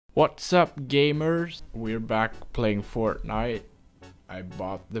What's up, gamers? We're back playing Fortnite. I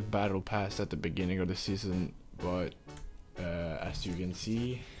bought the battle pass at the beginning of the season, but as you can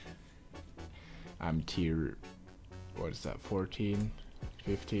see, I'm tier, what is that, 14,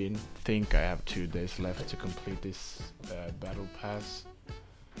 15? Think I have 2 days left to complete this battle pass.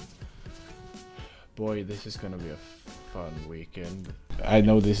 Boy, this is gonna be a fun weekend. I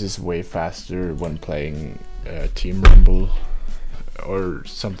know this is way faster when playing Team Rumble or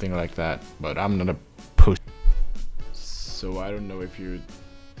something like that, but I'm gonna push. So I don't know if you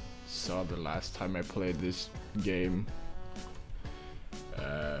saw the last time I played this game,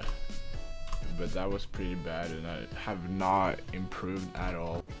 but that was pretty bad and I have not improved at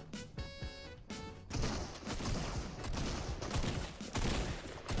all.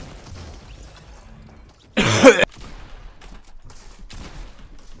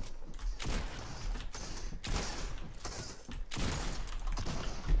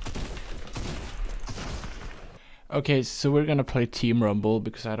 Okay, so we're gonna play Team Rumble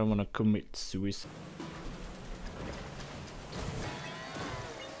because I don't want to commit suicide.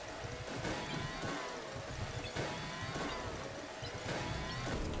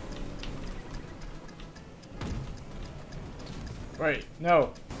 Right,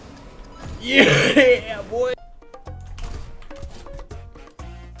 no. Yeah, boy.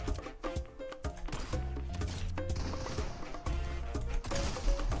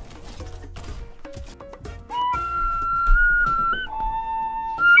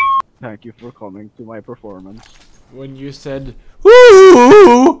 Thank you for coming to my performance. When you said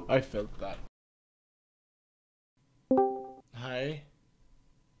woo, I felt that. Hi.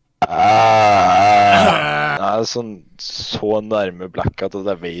 Jeg er sånn så nærme blackout at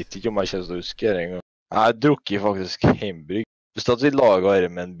jeg vet ikke om jeg kommer til å huske det engang. Jeg har drukket faktisk hjemmebrygg. Hvis at vi lager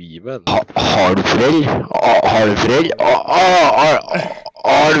det med en bibel. Har du frell? Har du frell?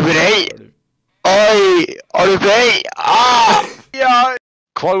 Har du frell? Oi! Har du frell? Ja!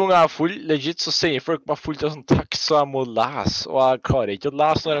 Hver gang jeg er full, legit, så sier folk meg fullt av sånn tekst, så jeg må lese. Og jeg klarer ikke å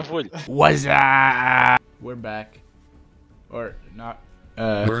lese når jeg er full. What's up? We're back. Or not.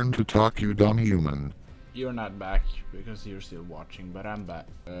 Learn to talk, you dumb human. You're not back because you're still watching, but I'm back.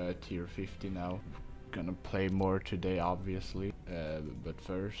 Tier 50 now. Gonna play more today, obviously. But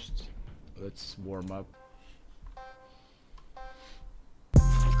first, let's warm up.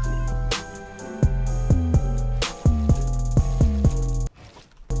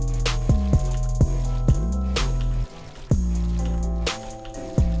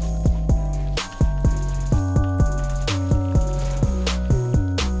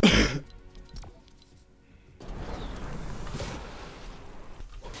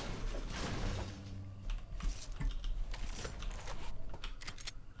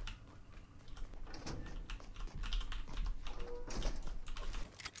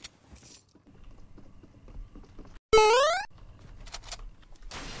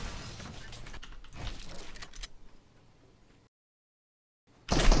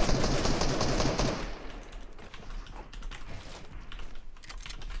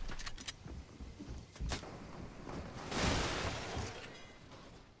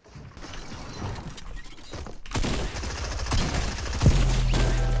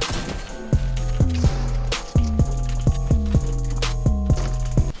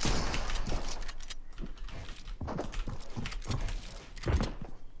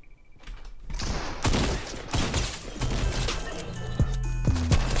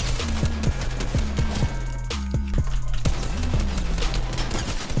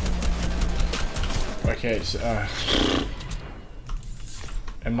 Okay, so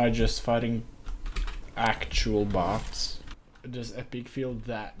am I just fighting actual bots? Does Epic feel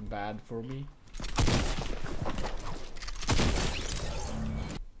that bad for me?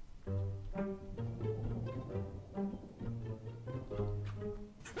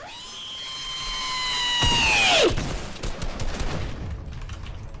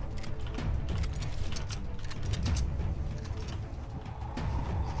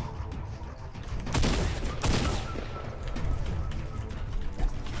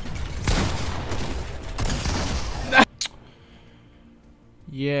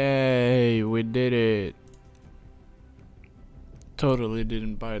 Yay, we did it. Totally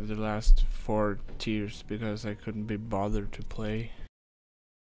didn't buy the last 4 tiers because I couldn't be bothered to play.